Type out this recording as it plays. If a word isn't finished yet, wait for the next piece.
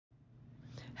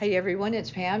Hey everyone,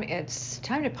 it's Pam. It's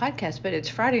time to podcast, but it's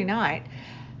Friday night,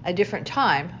 a different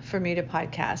time for me to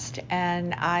podcast.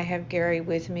 And I have Gary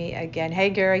with me again.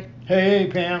 Hey Gary. Hey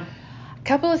Pam. A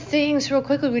couple of things real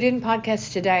quickly. We didn't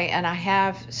podcast today, and I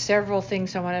have several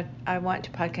things I want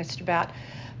to podcast about,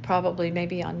 probably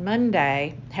maybe on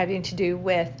Monday, having to do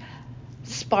with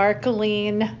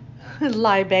sparkling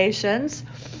libations,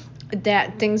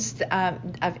 that things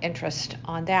of interest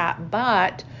on that.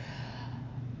 But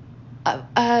what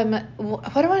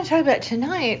I want to talk about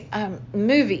tonight,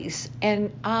 movies.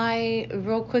 And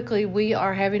real quickly, we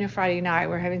are having a Friday night.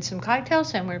 We're having some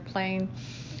cocktails and we're playing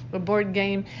a board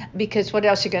game because what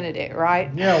else you going to do,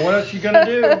 right? Yeah, what else you going to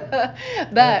do? But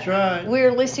That's right.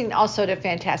 We're listening also to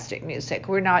fantastic music.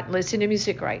 We're not listening to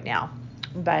music right now,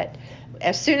 but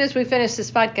as soon as we finish this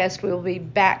podcast, we will be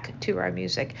back to our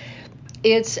music.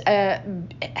 It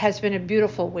has been a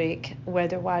beautiful week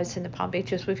weather-wise in the Palm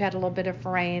Beaches. We've had a little bit of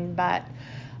rain, but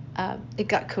it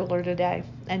got cooler today,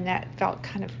 and that felt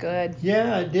kind of good.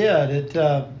 Yeah, it did. It's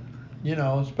about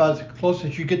as close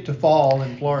as you get to fall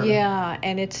in Florida. Yeah,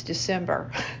 and it's December.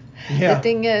 Yeah. The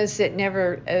thing is, it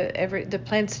never,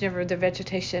 the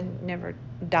vegetation never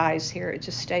dies here. It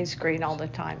just stays green all the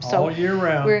time. So all year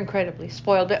round. We're incredibly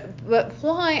spoiled. But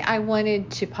why I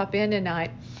wanted to pop in tonight,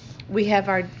 we have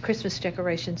our Christmas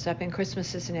decorations up, and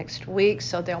Christmas is next week,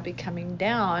 so they'll be coming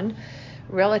down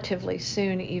relatively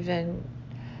soon, even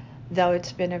though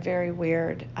it's been a very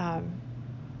weird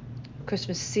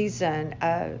Christmas season.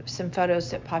 Some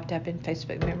photos that popped up in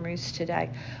Facebook memories today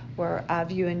were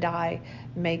of you and I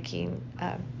making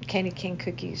candy cane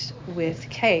cookies with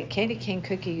cake. Candy cane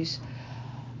cookies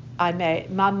I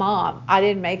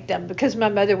didn't make them because my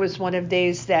mother was one of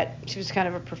these that she was kind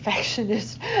of a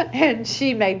perfectionist, and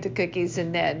she made the cookies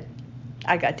and then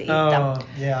I got to eat them. Oh,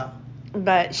 yeah.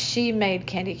 But she made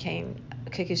candy cane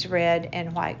cookies, red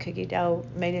and white cookie dough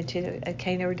made into a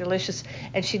cane. They were delicious,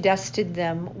 and she dusted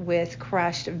them with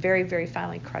very, very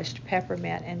finely crushed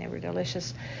peppermint, and they were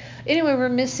delicious. Anyway, we're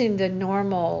missing our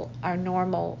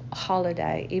normal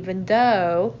holiday, even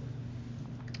though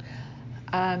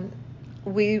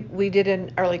we did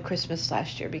an early Christmas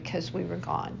last year because we were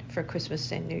gone for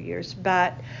Christmas and New Year's.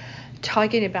 But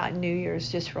talking about New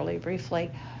Year's just really briefly,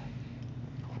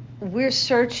 we're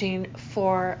searching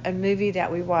for a movie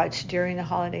that we watched during the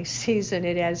holiday season.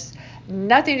 It has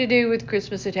nothing to do with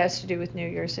Christmas. It has to do with New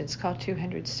Year's. It's called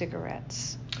 200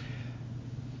 Cigarettes.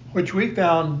 Which we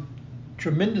found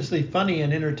tremendously funny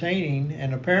and entertaining.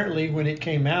 And apparently when it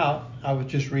came out, I was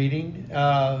just reading,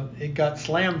 it got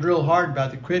slammed real hard by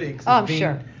the critics as being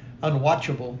sure.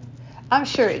 unwatchable. I'm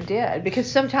sure it did,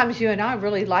 because sometimes you and I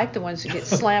really like the ones that get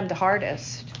slammed the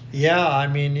hardest. Yeah, I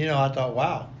mean, I thought,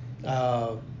 wow.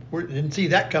 Didn't see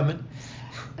that coming.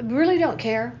 Really don't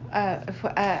care.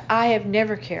 I have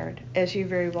never cared, as you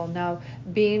very well know.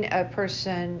 Being a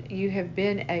person, you have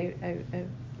been a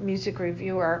music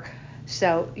reviewer,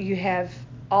 so you have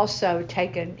also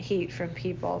taken heat from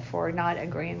people for not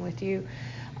agreeing with you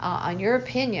on your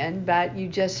opinion, but you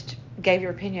just gave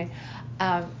your opinion.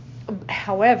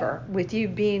 However, with you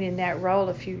being in that role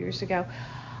a few years ago,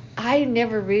 I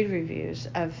never read reviews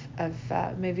of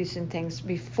movies and things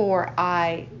before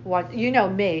I watch. You know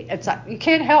me. It's like, you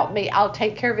can't help me. I'll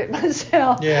take care of it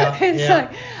myself. Yeah. It's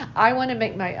like, I want to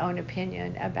make my own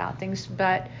opinion about things.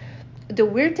 But the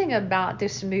weird thing about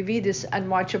this movie, this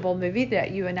unwatchable movie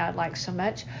that you and I like so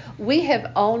much, we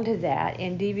have owned that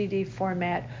in DVD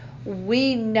format.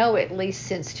 We know at least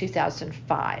since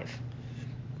 2005.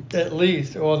 At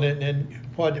least. Well, and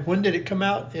when did it come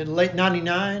out? In late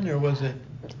 99 or was it?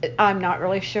 I'm not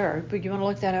really sure, but you want to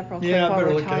look that up real quick while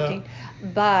we're talking.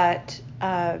 But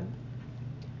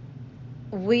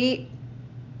we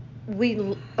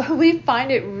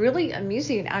find it really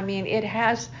amusing. I mean, it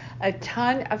has a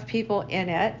ton of people in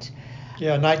it.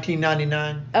 Yeah,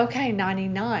 1999. Okay,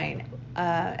 99.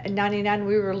 In 99,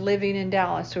 we were living in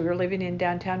Dallas. We were living in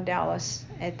downtown Dallas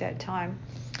at that time,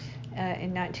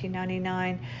 in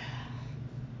 1999.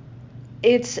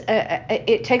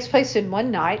 It takes place in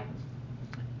one night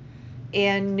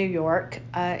in New York.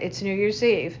 It's New Year's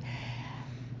Eve.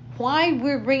 Why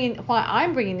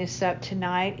I'm bringing this up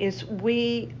tonight is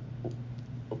we're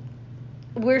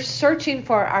searching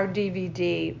for our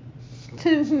DVD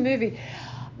movie.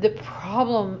 The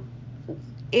problem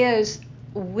is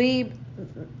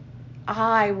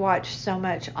I watch so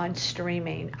much on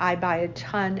streaming. I buy a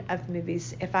ton of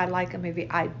movies. If I like a movie,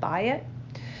 I buy it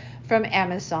from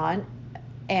Amazon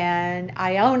and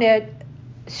I own it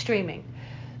streaming.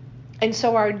 And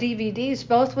so our DVDs,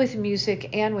 both with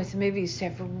music and with movies,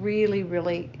 have really,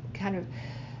 really kind of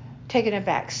taken a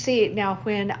back seat. Now,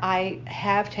 when I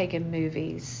have taken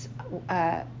movies,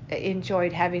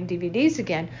 enjoyed having DVDs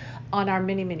again on our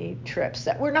many trips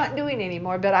that we're not doing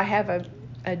anymore, but I have a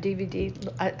DVD,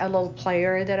 a little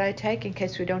player that I take in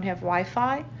case we don't have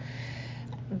Wi-Fi,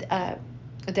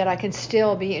 that I can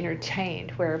still be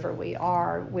entertained wherever we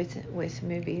are with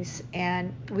movies.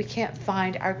 And we can't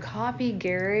find our copy,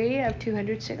 Gary, of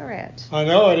 200 Cigarettes. I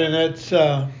know it, and it's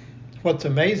what's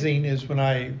amazing is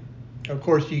of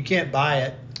course you can't buy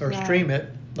it or stream it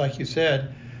like you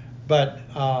said, but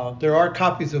there are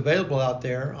copies available out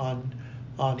there on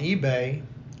eBay,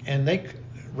 and they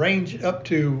range up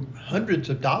to hundreds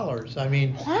of dollars. I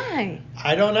mean, why?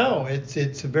 I don't know.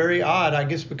 It's very odd. I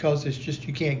guess because it's just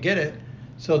you can't get it,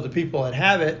 so the people that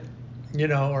have it,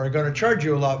 are going to charge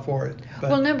you a lot for it. But,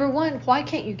 well, number one, why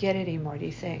can't you get it anymore? Do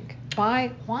you think?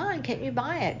 Why can't you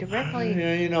buy it directly?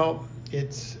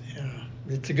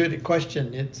 It's a good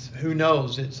question. It's who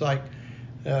knows. It's like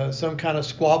some kind of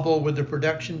squabble with the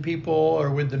production people, or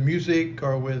with the music,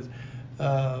 or with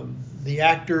the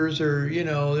actors, or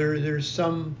there's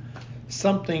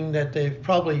something that they've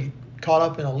probably caught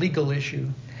up in a legal issue.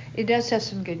 It does have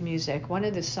some good music. One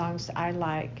of the songs I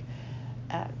like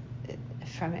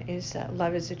from it is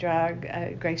 "Love Is a Drug,"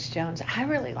 Grace Jones. I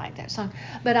really like that song,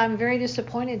 but I'm very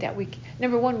disappointed that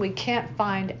number one, we can't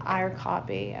find our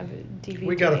copy of DVD.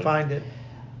 We got to find it.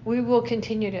 We will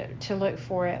continue to look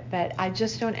for it, but I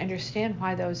just don't understand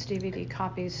why those DVD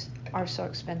copies are so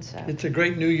expensive. It's a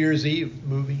great New Year's Eve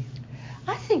movie.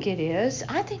 I think it is.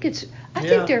 I think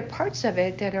there are parts of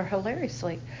it that are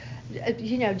hilariously,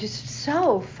 just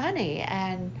so funny,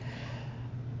 and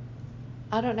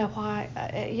I don't know why.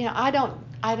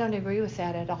 I don't agree with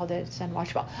that at all. That it's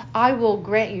unwatchable. I will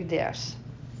grant you this: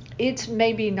 it's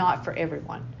maybe not for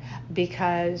everyone,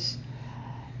 because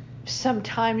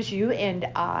sometimes you and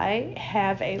I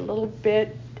have a little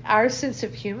bit, our sense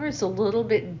of humor is a little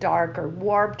bit dark or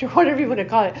warped or whatever you want to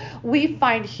call it. We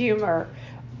find humor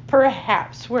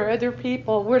perhaps where other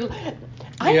people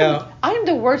I am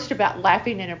the worst about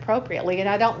laughing inappropriately, and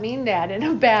I don't mean that in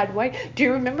a bad way. Do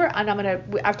you remember, and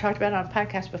I've talked about it on a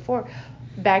podcast before,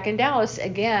 back in Dallas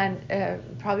again,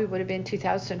 probably would have been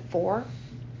 2004,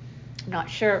 I'm not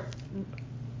sure,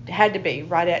 had to be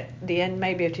right at the end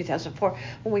maybe of 2004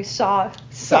 when we saw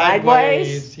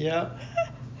Sideways. Yeah.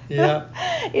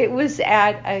 It was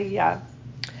at an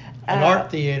art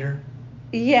theater.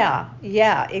 Yeah,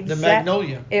 exactly. The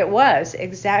Magnolia. It was,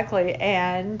 exactly,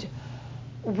 and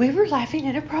we were laughing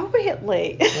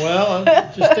inappropriately. Well,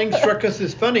 just things struck us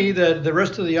as funny that the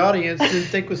rest of the audience didn't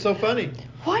think was so funny.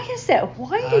 Why is that?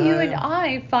 Why do you and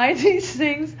I find these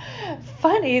things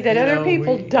funny that other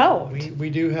people don't? We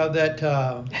do have that,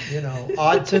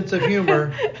 odd sense of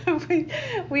humor.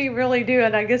 we really do,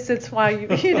 and I guess that's why you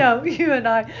and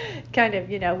I kind of,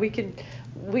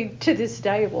 we to this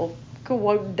day will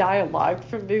quote dialogue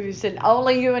from movies, and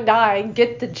only you and I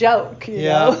get the joke. You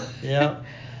know? Yeah.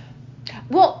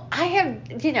 Well, I have,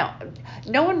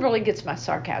 no one really gets my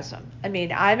sarcasm. I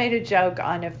mean, I made a joke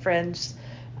on a friend's.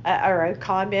 Or a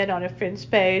comment on a friend's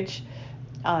page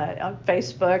on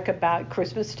Facebook about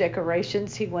Christmas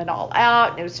decorations. He went all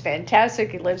out, and it was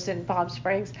fantastic. He lives in Palm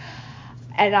Springs.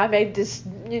 And I made this,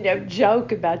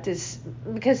 joke about this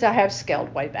because I have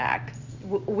scaled way back.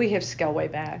 We have scaled way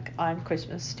back on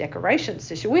Christmas decorations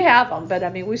this year. We have them,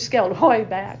 but we scaled way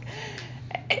back.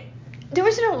 There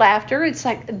was no laughter. It's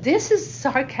like, this is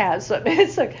sarcasm.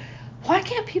 It's like, why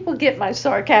can't people get my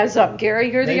sarcasm,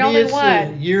 Gary? You're the only one. Maybe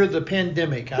it's the year of the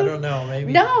pandemic. I don't know.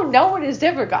 Maybe. No one has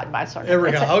ever gotten my sarcasm.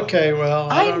 Okay, well,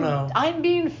 I don't know. I'm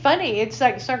being funny. It's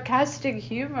like sarcastic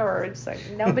humor. It's like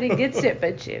nobody gets it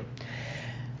but you.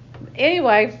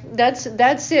 Anyway, that's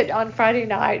it on Friday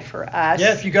night for us.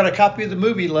 Yeah, if you got a copy of the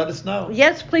movie, let us know.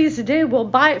 Yes, please do. We'll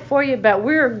buy it for you, but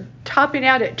we're topping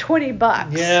out at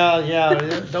 $20.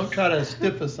 Yeah. Don't try to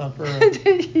stiff us up for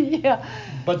a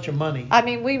bunch of money.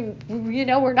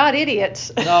 We're not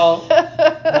idiots. No,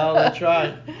 that's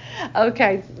right.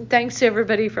 Okay, thanks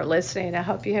everybody for listening. I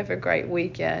hope you have a great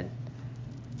weekend.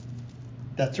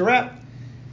 That's a wrap.